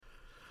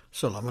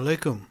Salam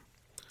alaikum.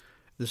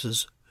 This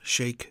is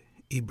Sheikh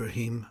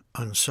Ibrahim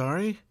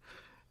Ansari,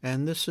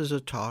 and this is a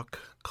talk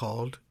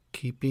called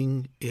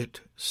Keeping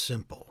It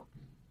Simple.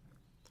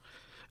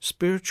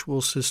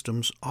 Spiritual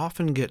systems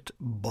often get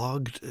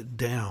bogged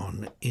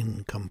down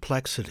in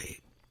complexity,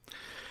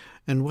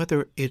 and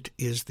whether it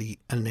is the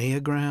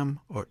Enneagram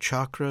or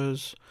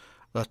chakras,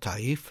 the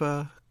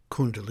Taifa,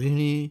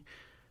 Kundalini,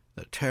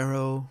 the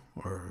tarot,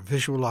 or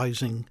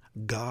visualizing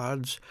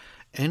gods,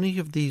 any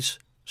of these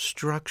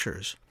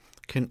structures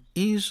can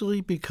easily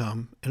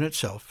become, in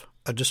itself,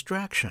 a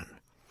distraction.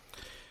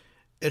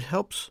 It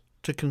helps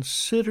to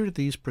consider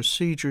these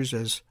procedures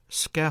as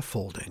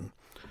scaffolding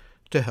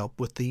to help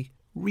with the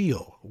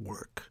real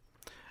work.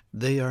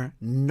 They are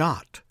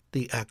not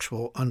the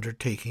actual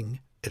undertaking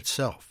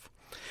itself.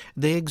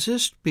 They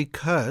exist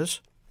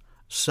because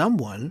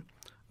someone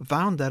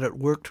found that it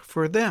worked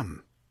for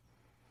them.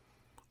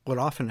 What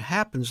often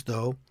happens,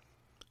 though,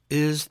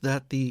 is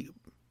that the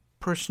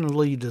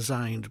personally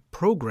designed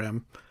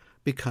program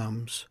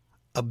becomes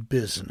a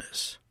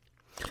business.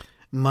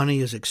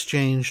 Money is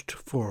exchanged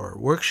for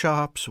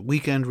workshops,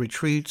 weekend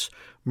retreats,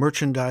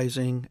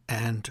 merchandising,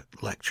 and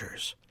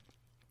lectures.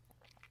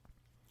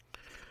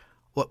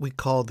 What we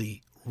call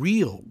the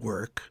real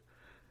work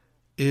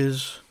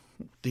is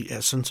the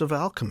essence of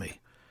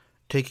alchemy,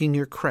 taking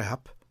your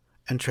crap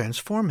and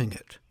transforming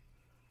it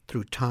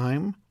through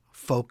time,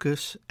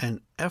 focus,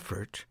 and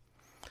effort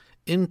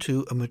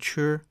into a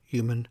mature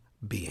human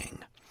being.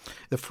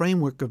 The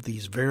framework of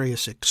these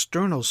various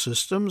external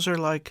systems are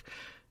like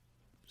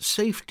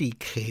safety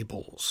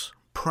cables,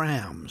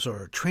 prams,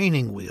 or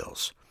training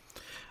wheels.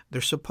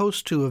 They're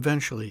supposed to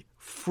eventually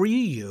free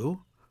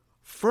you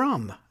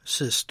from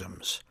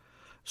systems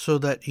so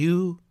that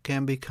you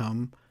can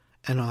become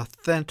an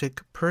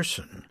authentic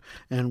person.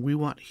 And we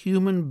want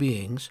human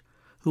beings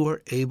who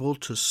are able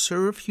to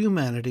serve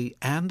humanity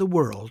and the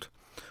world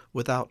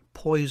without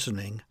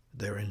poisoning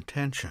their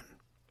intention.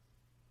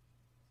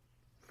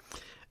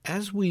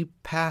 As we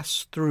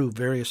pass through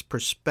various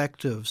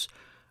perspectives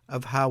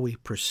of how we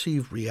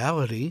perceive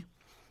reality,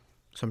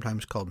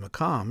 sometimes called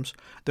maqams,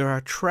 there are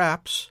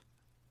traps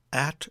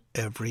at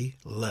every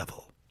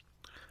level.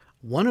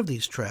 One of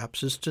these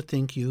traps is to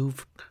think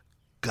you've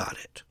got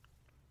it,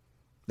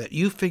 that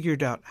you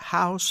figured out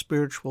how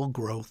spiritual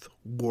growth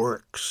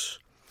works.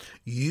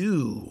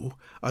 You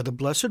are the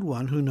Blessed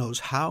One who knows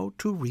how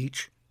to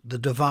reach the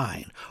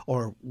divine,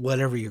 or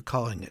whatever you're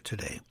calling it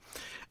today.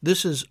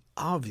 This is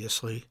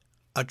obviously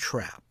a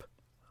trap.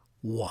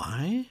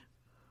 Why?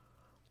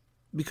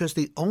 Because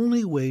the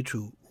only way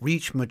to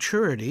reach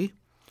maturity,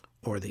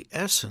 or the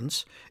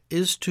essence,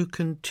 is to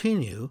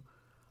continue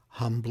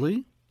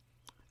humbly,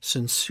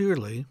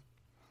 sincerely,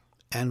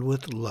 and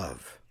with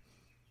love.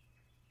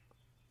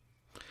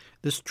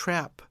 This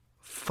trap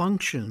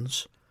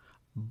functions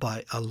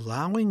by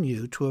allowing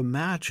you to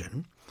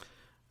imagine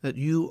that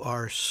you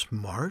are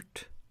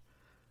smart,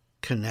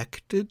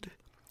 connected,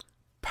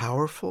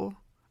 powerful,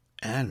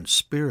 and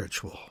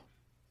spiritual.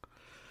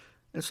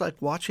 It's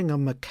like watching a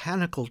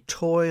mechanical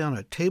toy on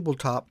a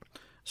tabletop,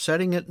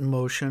 setting it in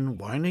motion,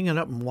 winding it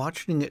up, and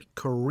watching it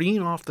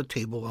careen off the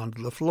table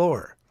onto the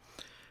floor.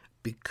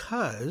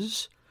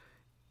 Because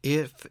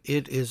if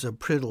it is a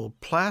brittle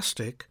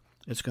plastic,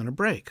 it's going to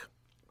break.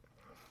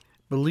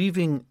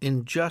 Believing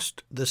in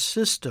just the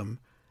system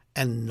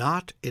and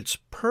not its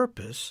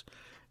purpose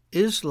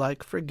is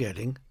like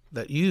forgetting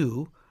that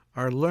you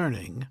are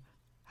learning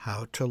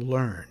how to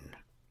learn.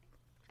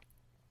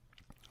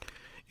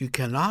 You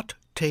cannot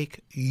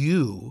take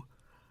you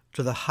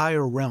to the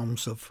higher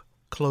realms of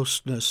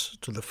closeness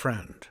to the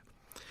friend.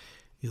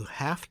 You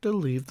have to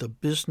leave the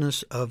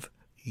business of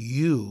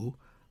you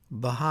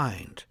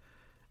behind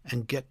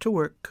and get to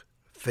work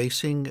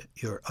facing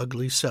your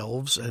ugly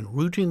selves and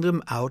rooting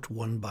them out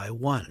one by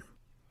one.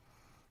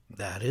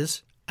 That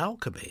is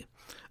alchemy,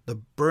 the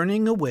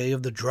burning away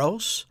of the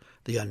dross,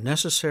 the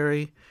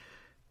unnecessary.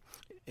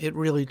 It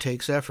really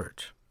takes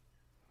effort.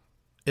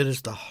 It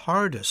is the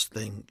hardest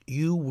thing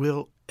you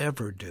will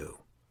ever do.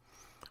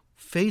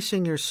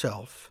 Facing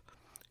yourself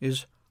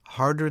is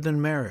harder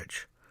than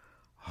marriage,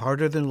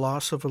 harder than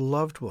loss of a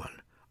loved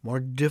one, more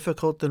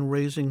difficult than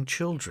raising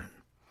children.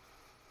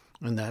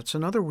 And that's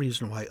another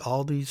reason why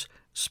all these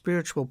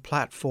spiritual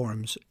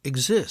platforms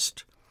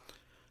exist,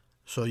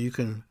 so you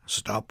can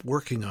stop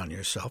working on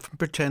yourself and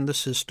pretend the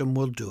system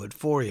will do it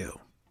for you.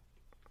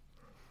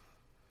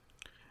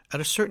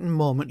 At a certain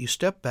moment, you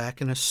step back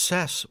and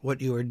assess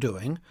what you are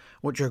doing,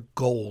 what your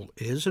goal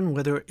is, and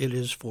whether it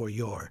is for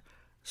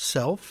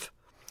yourself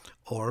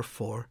or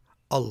for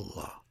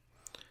Allah.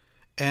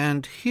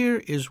 And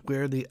here is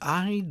where the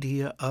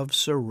idea of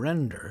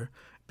surrender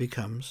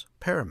becomes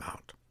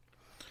paramount.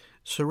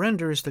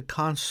 Surrender is the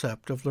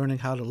concept of learning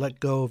how to let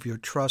go of your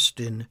trust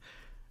in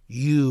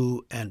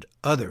you and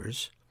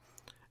others,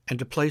 and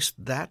to place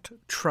that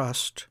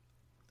trust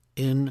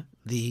in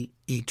the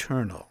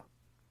eternal.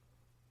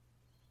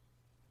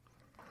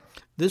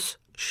 This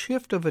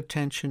shift of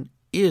attention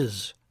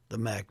is the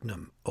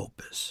magnum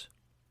opus.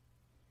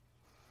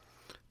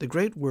 The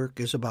great work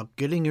is about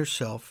getting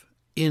yourself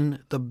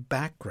in the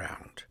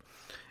background.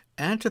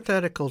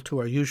 Antithetical to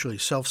our usually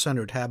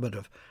self-centered habit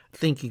of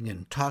thinking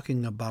and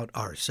talking about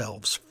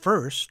ourselves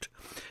first,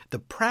 the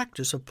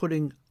practice of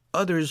putting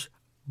others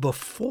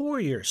before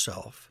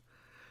yourself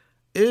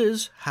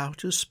is how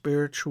to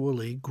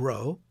spiritually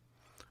grow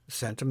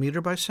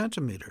centimeter by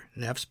centimeter,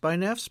 nefs by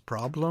nefs,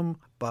 problem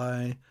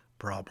by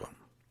problem.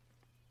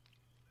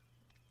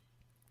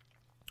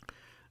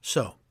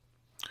 So,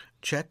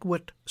 check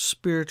what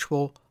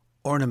spiritual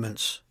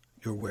ornaments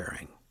you're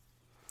wearing.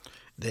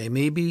 They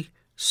may be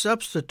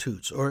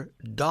substitutes or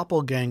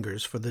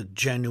doppelgangers for the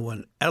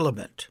genuine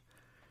element.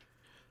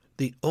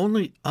 The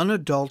only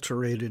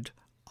unadulterated,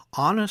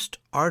 honest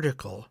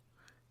article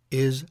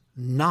is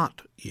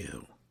not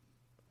you.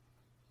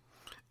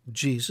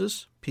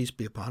 Jesus, peace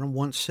be upon him,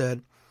 once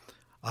said,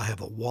 "I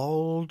have a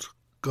walled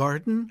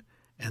garden,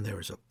 and there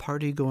is a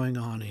party going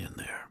on in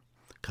there.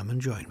 Come and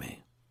join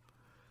me."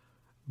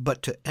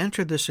 But to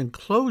enter this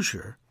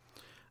enclosure,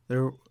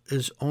 there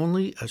is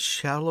only a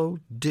shallow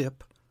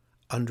dip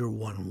under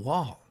one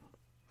wall.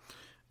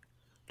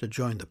 To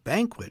join the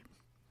banquet,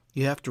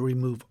 you have to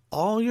remove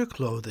all your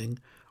clothing,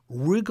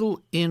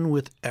 wriggle in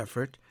with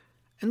effort,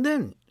 and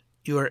then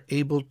you are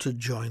able to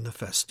join the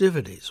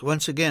festivities.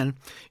 Once again,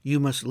 you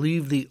must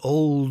leave the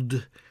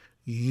old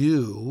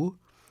you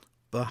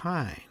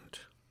behind.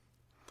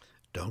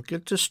 Don't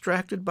get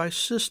distracted by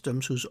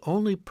systems whose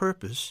only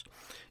purpose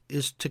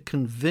is to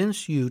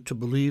convince you to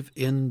believe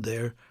in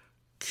their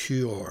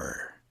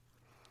cure.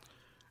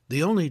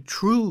 The only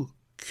true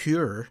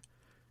cure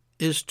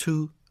is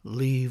to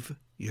leave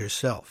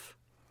yourself.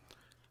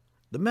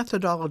 The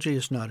methodology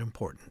is not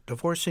important.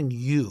 Divorcing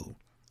you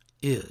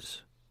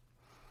is.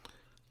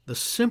 The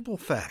simple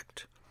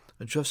fact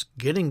of just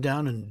getting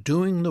down and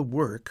doing the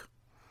work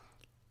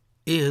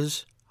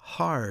is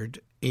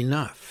hard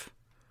enough.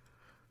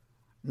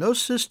 No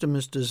system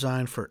is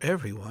designed for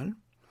everyone,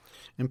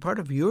 and part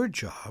of your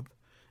job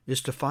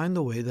is to find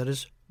the way that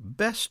is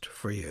best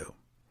for you.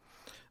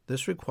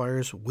 This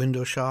requires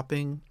window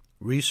shopping,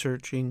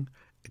 researching,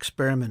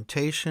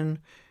 experimentation,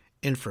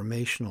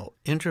 informational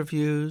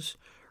interviews,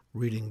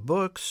 reading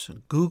books,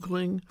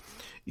 Googling.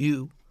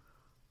 You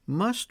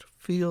must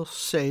feel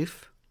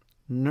safe,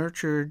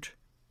 nurtured,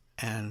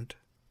 and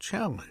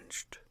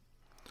challenged.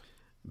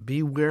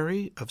 Be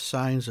wary of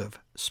signs of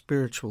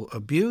spiritual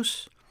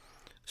abuse.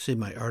 See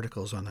my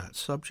articles on that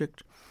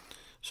subject.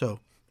 So,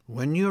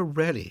 when you're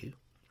ready,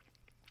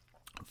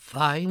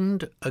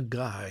 find a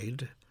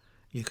guide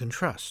you can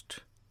trust.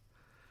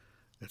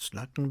 It's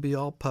not going to be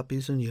all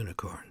puppies and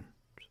unicorns.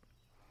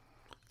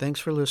 Thanks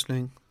for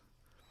listening.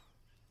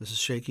 This is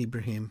Sheikh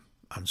Ibrahim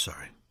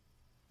Ansari.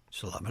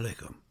 Assalamu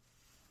alaikum.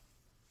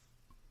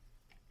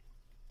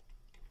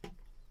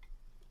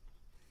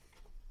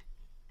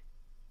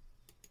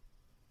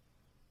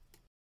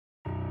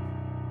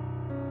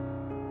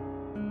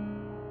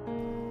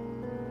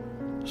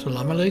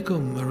 Assalamu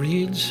alaikum,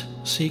 Marids,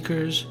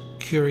 seekers,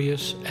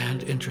 curious,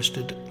 and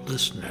interested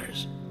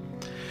listeners.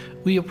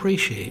 We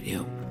appreciate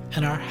you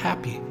and are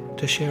happy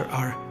to share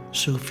our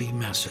Sufi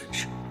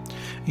message.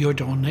 Your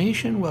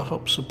donation will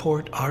help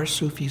support our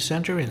Sufi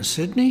Center in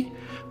Sydney,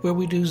 where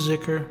we do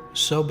zikr,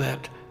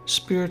 sohbet,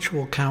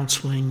 spiritual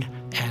counseling,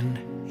 and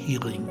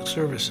healing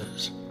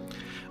services.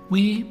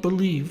 We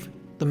believe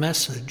the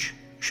message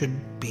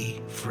should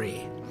be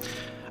free,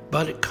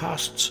 but it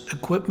costs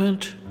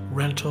equipment,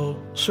 rental,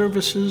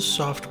 services,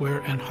 software,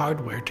 and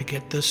hardware to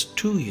get this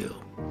to you.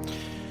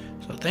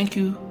 So thank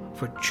you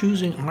for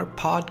choosing our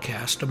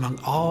podcast among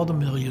all the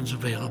millions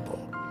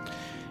available.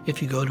 If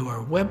you go to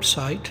our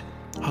website,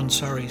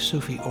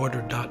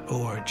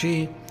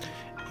 AnsariSufiOrder.org,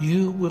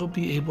 you will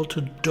be able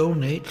to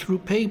donate through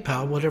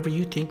PayPal whatever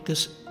you think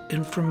this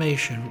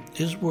information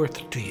is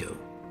worth to you.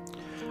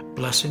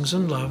 Blessings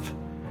and love,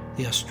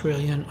 the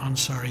Australian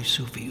Ansari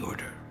Sufi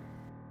Order.